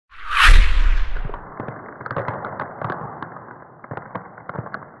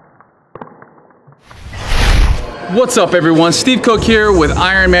What's up everyone, Steve Cook here with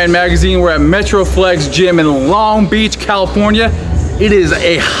Ironman Magazine. We're at Metro Flex Gym in Long Beach, California. It is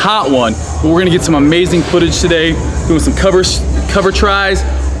a hot one, but we're gonna get some amazing footage today, doing some cover tries,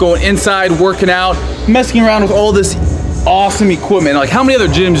 going inside, working out, messing around with all this awesome equipment. Like, how many other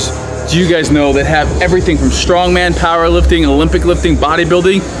gyms do you guys know that have everything from strongman, powerlifting, Olympic lifting,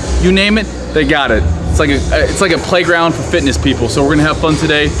 bodybuilding, you name it, they got it. It's like a playground for fitness people. So we're gonna have fun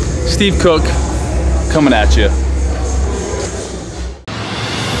today. Steve Cook coming at you.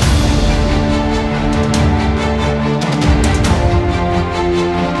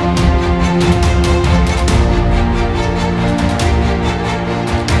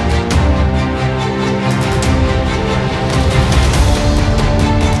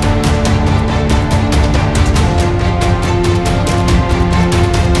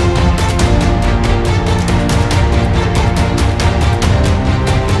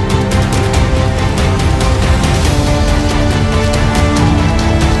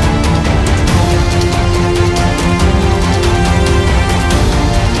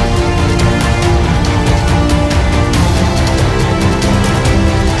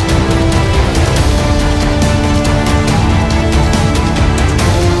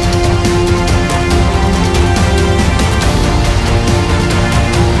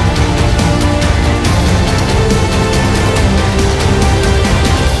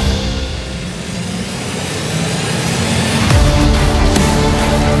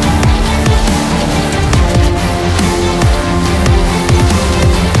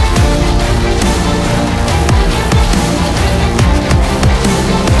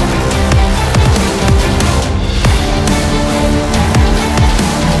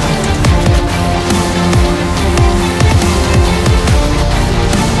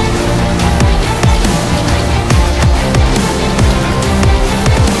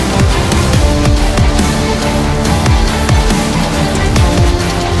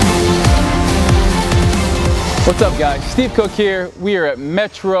 What's up guys, Steve Cook here. We are at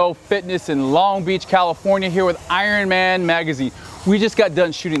Metro Fitness in Long Beach, California, here with Ironman Magazine. We just got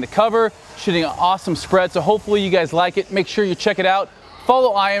done shooting the cover, shooting an awesome spread, so hopefully you guys like it. Make sure you check it out.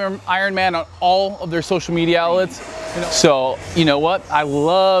 Follow Ironman on all of their social media outlets. So, you know what? I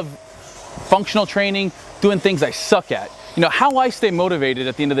love functional training, doing things I suck at. You know, how I stay motivated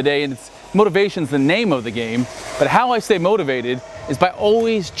at the end of the day, and motivation's the name of the game, but how I stay motivated is by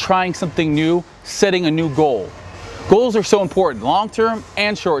always trying something new, setting a new goal. Goals are so important, long-term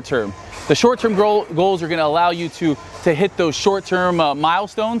and short-term. The short-term goals are gonna allow you to hit those short-term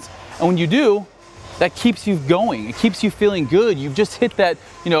milestones, and when you do, that keeps you going. It keeps you feeling good. You've just hit that,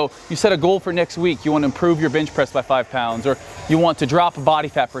 you know, you set a goal for next week. You want to improve your bench press by 5 pounds, or you want to drop a body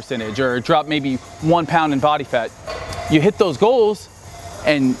fat percentage, or drop maybe 1 pound in body fat. You hit those goals,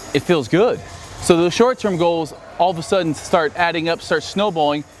 and it feels good. So those short-term goals all of a sudden start adding up, start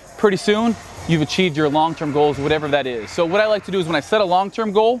snowballing. Pretty soon, you've achieved your long-term goals, whatever that is. So what I like to do is when I set a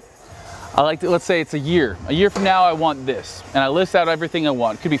long-term goal, I like to, let's say it's a year. A year from now, I want this. And I list out everything I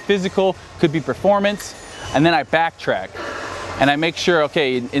want. It could be physical, could be performance, and then I backtrack. And I make sure,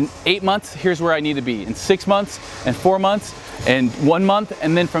 okay, in 8 months, here's where I need to be. In 6 months, and 4 months, and 1 month,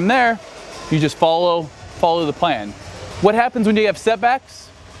 and then from there, you just follow the plan. What happens when you have setbacks?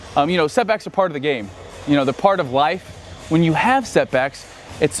 You know, setbacks are part of the game. You know, they're part of life. When you have setbacks,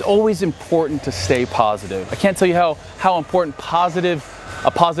 it's always important to stay positive. I can't tell you how important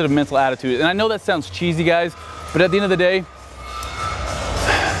a positive mental attitude is. And I know that sounds cheesy, guys, but at the end of the day,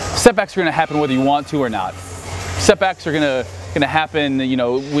 setbacks are gonna happen whether you want to or not. Setbacks are gonna happen, you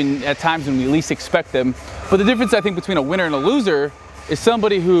know, at times when we least expect them. But the difference, I think, between a winner and a loser is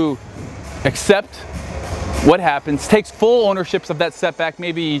somebody who accepts what happens, takes full ownership of that setback.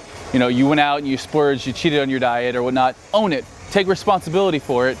 Maybe, you know, you went out and you splurged, you cheated on your diet or whatnot. Own it, take responsibility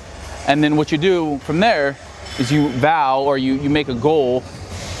for it, and then what you do from there is you vow, or you make a goal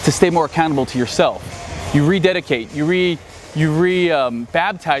to stay more accountable to yourself. You rededicate, you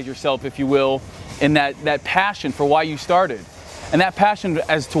baptize yourself, if you will, in that passion for why you started. And that passion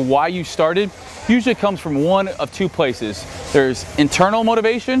as to why you started usually comes from one of two places. There's internal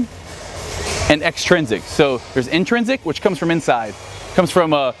motivation and extrinsic. So there's intrinsic, which comes from inside, comes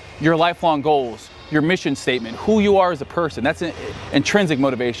from your lifelong goals, your mission statement, who you are as a person. That's an intrinsic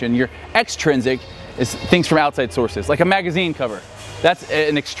motivation. Your extrinsic is things from outside sources, like a magazine cover. That's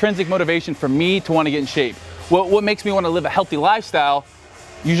an extrinsic motivation for me to want to get in shape. What makes me want to live a healthy lifestyle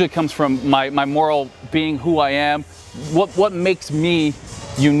usually comes from my moral being, who I am. What makes me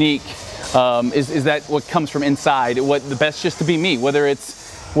unique is that what comes from inside. The best just to be me, whether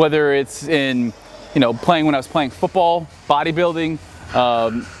it's in, you know, when I was playing football, bodybuilding,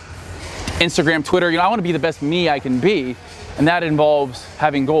 Instagram, Twitter. I want to be the best me I can be, and that involves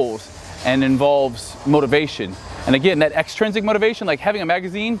having goals and involves motivation. And again, that extrinsic motivation, like having a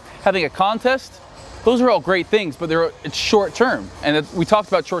magazine, having a contest, those are all great things, but it's short term. And we talked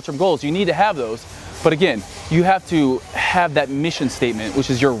about short-term goals. You need to have those. But again, you have to have that mission statement, which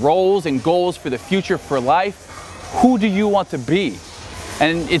is your roles and goals for the future, for life. Who do you want to be?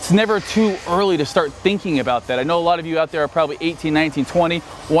 And it's never too early to start thinking about that. I know a lot of you out there are probably 18, 19, 20,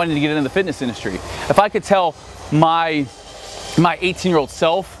 wanting to get into the fitness industry. If I could tell my 18-year-old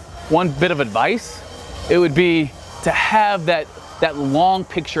self one bit of advice, it would be to have that long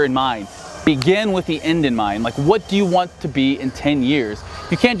picture in mind. Begin with the end in mind. Like, what do you want to be in 10 years?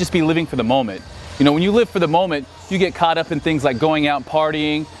 You can't just be living for the moment. When you live for the moment, you get caught up in things like going out and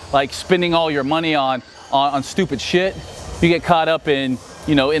partying, like spending all your money on stupid shit. You get caught up in,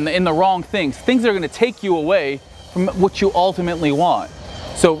 in the wrong things that are going to take you away from what you ultimately want.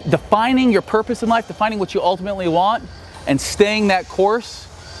 So defining your purpose in life, defining what you ultimately want, and staying that course.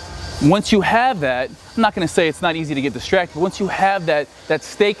 Once you have that, I'm not going to say it's not easy to get distracted, but once you have that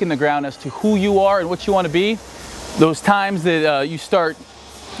stake in the ground as to who you are and what you want to be, those times that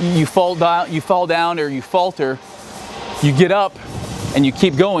you fall down or you falter, you get up and you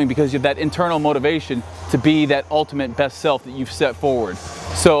keep going because you have that internal motivation to be that ultimate best self that you've set forward.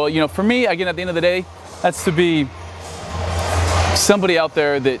 So, for me, again, at the end of the day, that's to be somebody out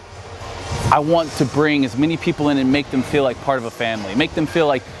there that I want to bring as many people in and make them feel like part of a family. Make them feel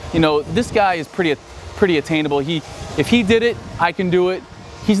like, this guy is pretty attainable. If he did it, I can do it.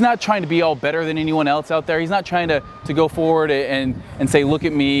 He's not trying to be all better than anyone else out there. He's not trying to go forward and say, look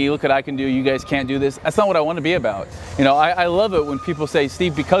at me, look what I can do, you guys can't do this. That's not what I want to be about. I love it when people say,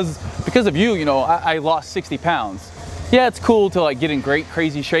 Steve, because of you, I lost 60 pounds. Yeah, it's cool to get in great,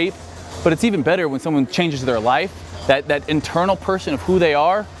 crazy shape, but it's even better when someone changes their life, that internal person of who they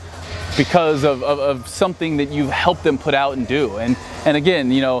are, because of something that you've helped them put out and do. And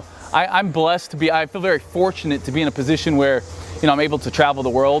again, I'm blessed I feel very fortunate to be in a position where, I'm able to travel the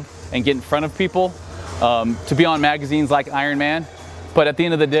world and get in front of people, to be on magazines like Iron Man. But at the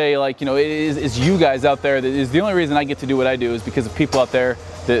end of the day, it's you guys out there that is the only reason I get to do what I do, is because of people out there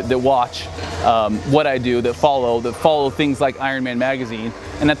that watch what I do, that follow things like Iron Man magazine.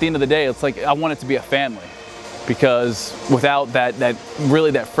 And at the end of the day, it's like I want it to be a family, because without that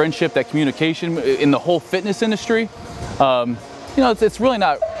friendship, that communication in the whole fitness industry, it's really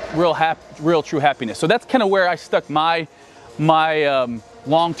not real true happiness. So that's kind of where I stuck my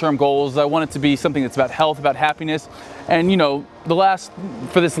long-term goals. I want it to be something that's about health, about happiness. And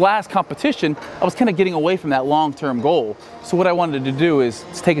for this last competition, I was kind of getting away from that long-term goal. So what I wanted to do is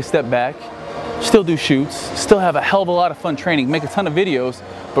take a step back, still do shoots, still have a hell of a lot of fun training, make a ton of videos,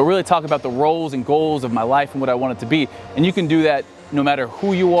 but really talk about the roles and goals of my life and what I want it to be. And you can do that no matter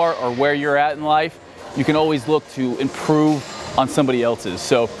who you are or where you're at in life. You can always look to improve on somebody else's.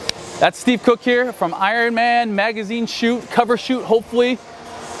 So that's Steve Cook here from Iron Man magazine cover shoot, hopefully.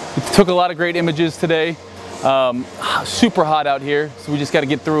 We took a lot of great images today. Super hot out here, so we just got to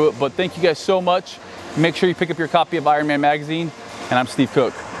get through it. But thank you guys so much. Make sure you pick up your copy of Iron Man magazine, and I'm Steve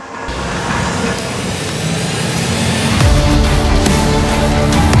Cook.